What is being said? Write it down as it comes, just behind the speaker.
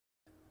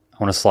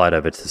want to slide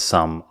over to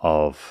some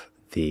of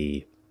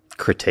the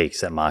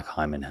critiques that Mark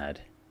Hyman had.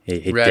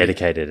 He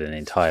dedicated an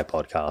entire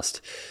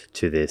podcast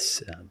to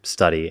this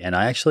study, and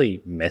I actually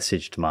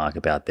messaged Mark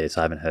about this.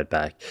 I haven't heard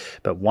back,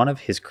 but one of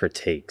his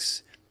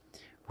critiques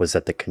was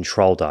that the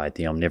control diet,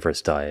 the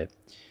omnivorous diet,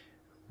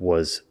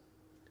 was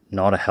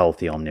not a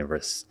healthy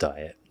omnivorous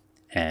diet,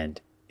 and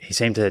he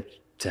seemed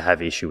to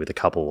have issue with a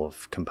couple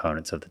of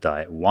components of the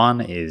diet. One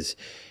is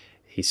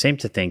he seemed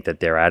to think that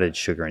their added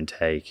sugar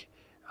intake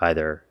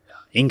either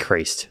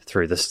increased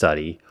through the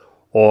study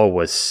or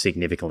was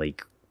significantly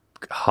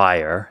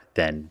higher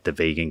than the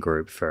vegan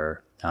group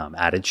for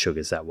added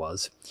sugars that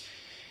was.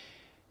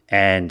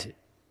 And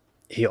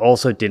he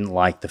also didn't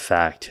like the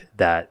fact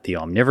that the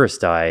omnivorous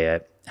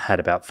diet had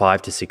about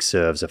 5 to 6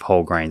 serves of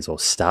whole grains or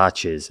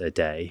starches a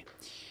day.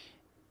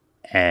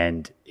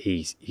 And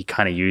he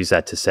kind of used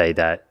that to say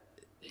that,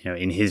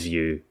 in his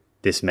view,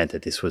 this meant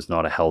that this was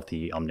not a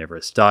healthy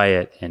omnivorous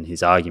diet. And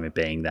his argument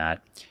being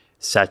that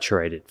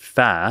saturated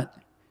fat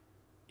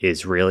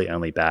is really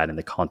only bad in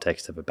the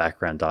context of a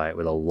background diet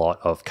with a lot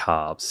of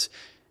carbs.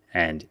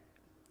 And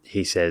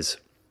he says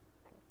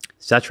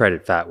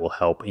saturated fat will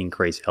help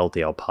increase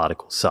LDL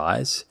particle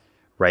size,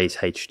 raise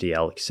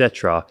HDL,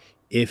 etc.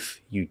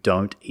 if you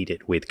don't eat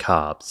it with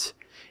carbs.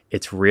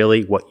 It's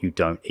really what you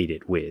don't eat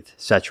it with.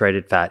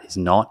 Saturated fat is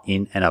not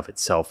in and of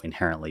itself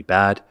inherently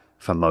bad.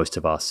 For most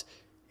of us,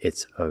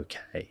 it's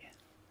okay.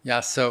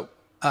 Yeah, so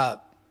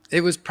it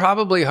was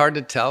probably hard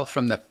to tell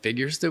from the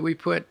figures that we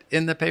put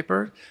in the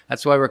paper.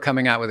 That's why we're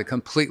coming out with a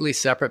completely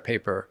separate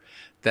paper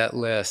that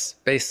lists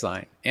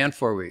baseline and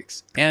 4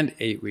 weeks and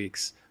 8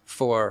 weeks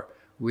for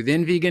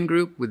within vegan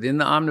group, within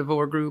the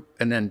omnivore group,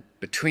 and then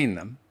between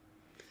them.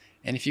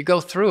 And if you go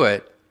through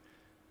it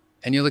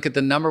and you look at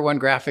the number one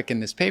graphic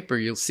in this paper,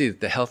 you'll see that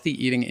the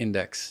healthy eating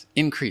index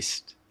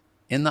increased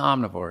in the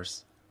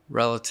omnivores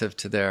relative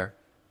to their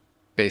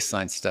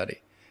baseline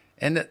study.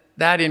 And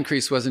that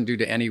increase wasn't due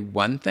to any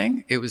one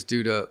thing. It was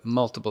due to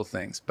multiple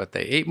things. But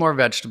they ate more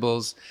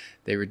vegetables.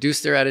 They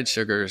reduced their added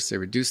sugars. They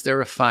reduced their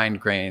refined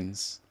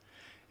grains.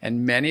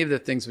 And many of the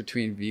things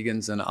between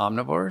vegans and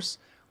omnivores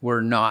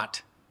were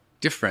not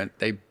different.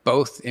 They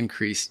both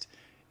increased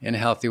in a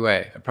healthy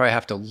way. I probably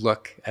have to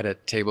look at a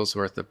table's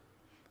worth of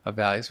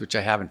values, which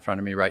I have in front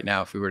of me right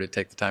now if we were to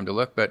take the time to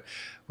look. But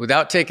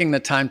without taking the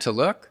time to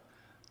look,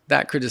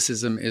 that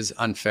criticism is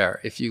unfair.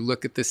 If you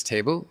look at this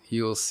table,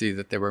 you will see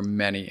that there were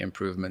many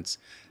improvements.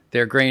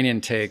 Their grain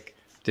intake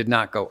did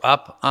not go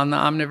up on the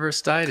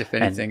omnivorous diet. If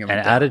anything, and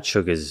added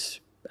sugars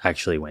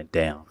actually went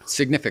down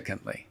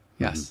significantly.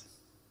 Yes.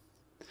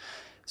 Mm-hmm.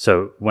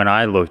 So when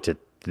I looked at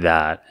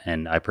that,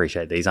 and I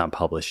appreciate these aren't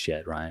published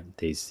yet, right?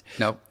 These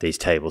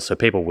tables, so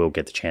people will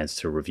get the chance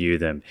to review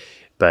them.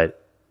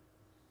 But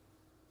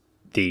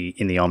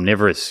in the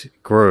omnivorous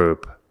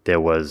group,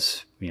 there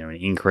was an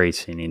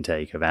increase in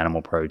intake of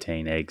animal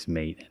protein, eggs,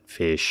 meat, and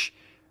fish.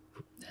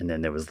 And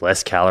then there was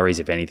less calories,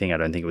 if anything. I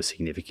don't think it was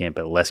significant,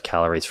 but less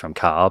calories from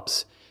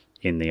carbs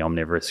in the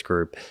omnivorous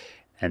group.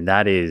 And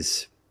that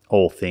is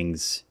all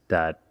things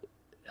that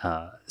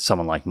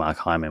someone like Mark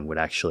Hyman would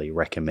actually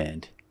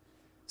recommend.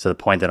 So the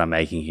point that I'm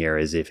making here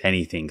is, if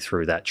anything,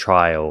 through that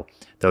trial,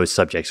 those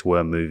subjects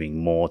were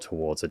moving more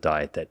towards a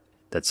diet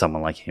that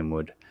someone like him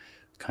would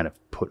kind of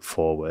put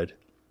forward.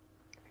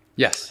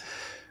 Yes.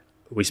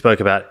 We spoke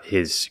about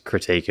his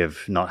critique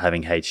of not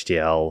having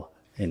HDL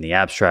in the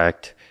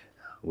abstract.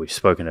 We've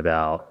spoken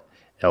about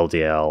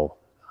LDL,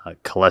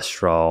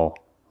 cholesterol.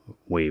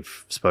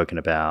 We've spoken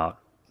about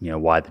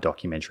why the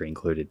documentary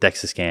included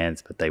DEXA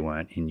scans, but they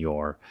weren't in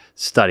your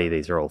study.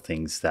 These are all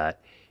things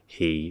that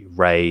he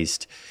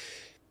raised.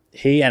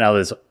 He and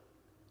others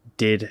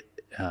did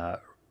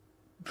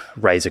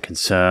raise a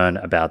concern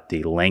about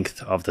the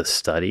length of the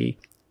study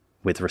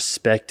with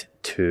respect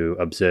to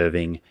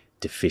observing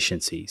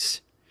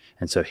deficiencies.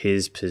 And so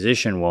his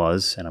position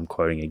was, and I'm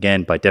quoting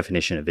again, by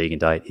definition, a vegan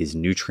diet is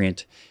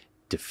nutrient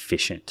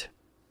deficient.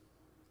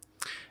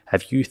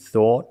 Have you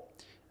thought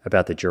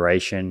about the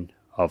duration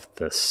of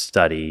the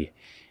study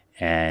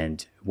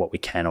and what we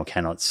can or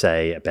cannot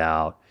say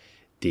about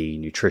the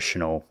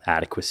nutritional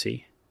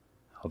adequacy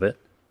of it?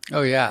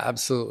 Oh, yeah,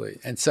 absolutely.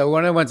 And so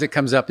one of the ones that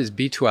comes up is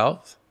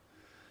B12.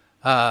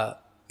 That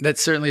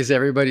certainly is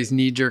everybody's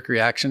knee-jerk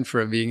reaction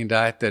for a vegan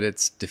diet, that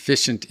it's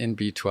deficient in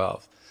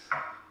B12.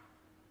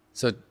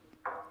 So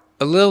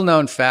a little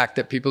known fact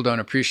that people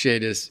don't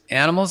appreciate is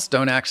animals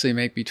don't actually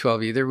make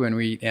B12 either when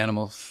we eat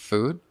animal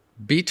food.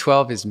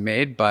 B12 is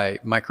made by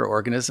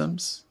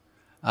microorganisms,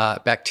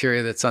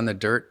 bacteria that's on the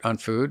dirt on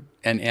food,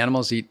 and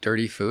animals eat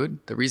dirty food.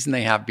 The reason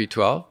they have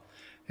B12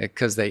 is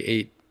because they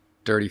ate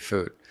dirty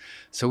food.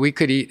 So we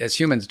could eat, as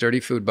humans, dirty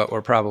food, but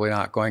we're probably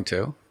not going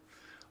to.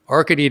 Or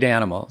we could eat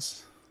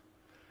animals.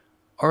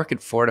 Or we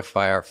could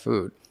fortify our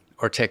food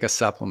or take a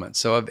supplement.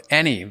 So of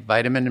any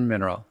vitamin and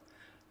mineral,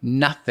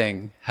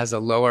 nothing has a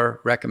lower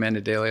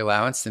recommended daily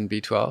allowance than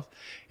B12.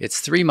 It's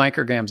 3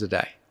 micrograms a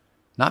day.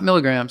 Not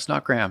milligrams,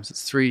 not grams.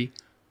 It's 3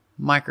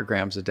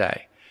 micrograms a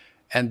day.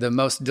 And the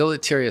most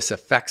deleterious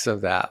effects of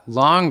that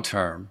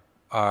long-term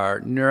are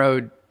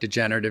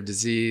degenerative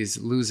disease,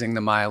 losing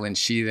the myelin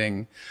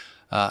sheathing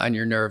on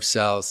your nerve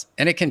cells.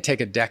 And it can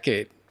take a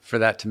decade for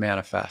that to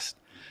manifest.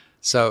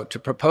 So to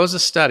propose a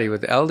study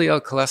with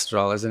LDL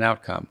cholesterol as an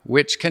outcome,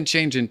 which can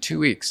change in 2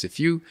 weeks, if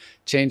you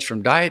change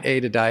from diet A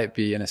to diet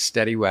B in a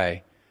steady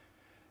way,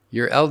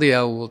 your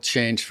LDL will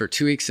change for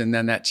 2 weeks and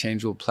then that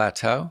change will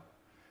plateau.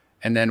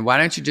 And then why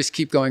don't you just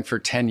keep going for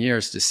 10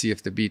 years to see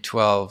if the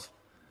B12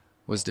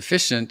 was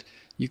deficient?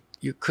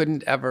 You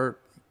couldn't ever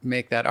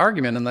make that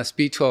argument unless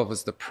B12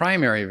 was the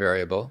primary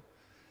variable,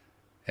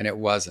 and it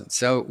wasn't.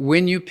 So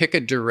when you pick a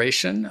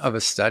duration of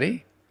a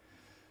study,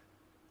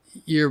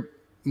 you're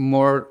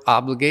more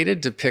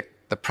obligated to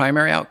pick the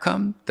primary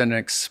outcome than an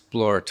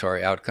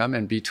exploratory outcome,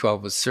 and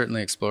B12 was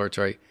certainly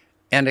exploratory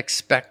and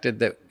expected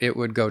that it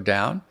would go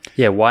down.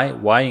 Yeah,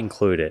 why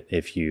include it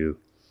if you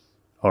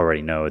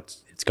already know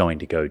it's going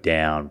to go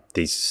down?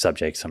 These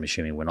subjects, I'm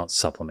assuming, were not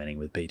supplementing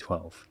with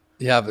B12.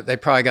 Yeah, but they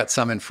probably got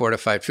some in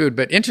fortified food.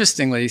 But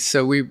interestingly,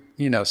 so we,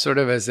 sort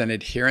of as an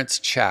adherence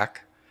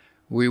check,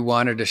 we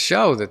wanted to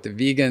show that the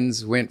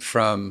vegans went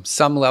from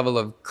some level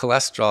of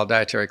cholesterol,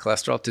 dietary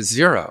cholesterol, to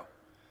zero.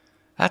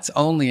 That's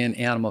only in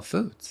animal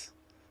foods.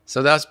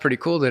 So that was pretty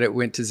cool that it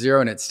went to zero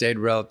and it stayed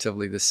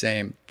relatively the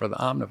same for the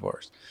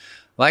omnivores.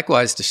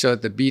 Likewise, to show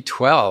that the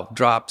B12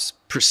 drops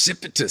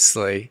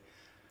precipitously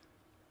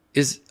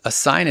is a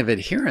sign of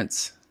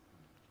adherence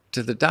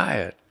to the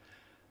diet.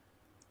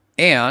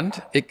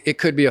 And it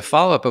could be a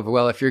follow-up of,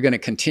 well, if you're going to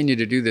continue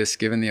to do this,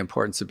 given the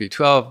importance of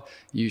B12,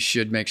 you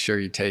should make sure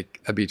you take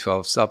a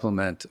B12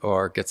 supplement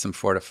or get some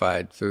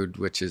fortified food,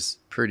 which is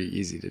pretty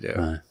easy to do.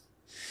 Right.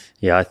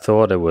 Yeah, I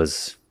thought it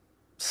was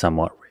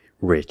somewhat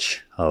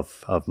rich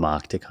of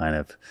Mark to kind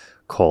of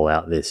call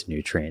out this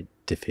nutrient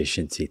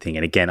deficiency thing.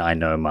 And again, I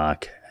know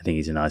Mark, I think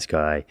he's a nice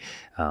guy,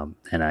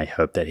 and I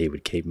hope that he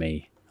would keep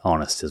me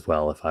honest as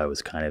well if I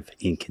was kind of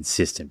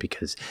inconsistent,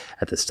 because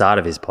at the start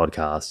of his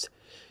podcast,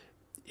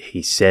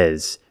 he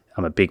says,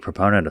 I'm a big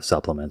proponent of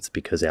supplements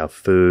because our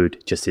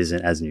food just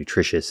isn't as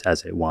nutritious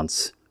as it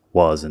once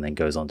was, and then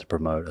goes on to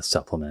promote a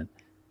supplement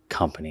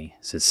company.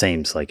 So it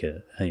seems like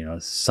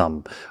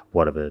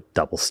somewhat of a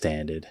double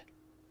standard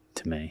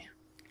to me.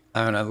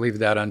 I'm going to leave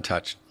that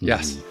untouched.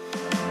 Yes.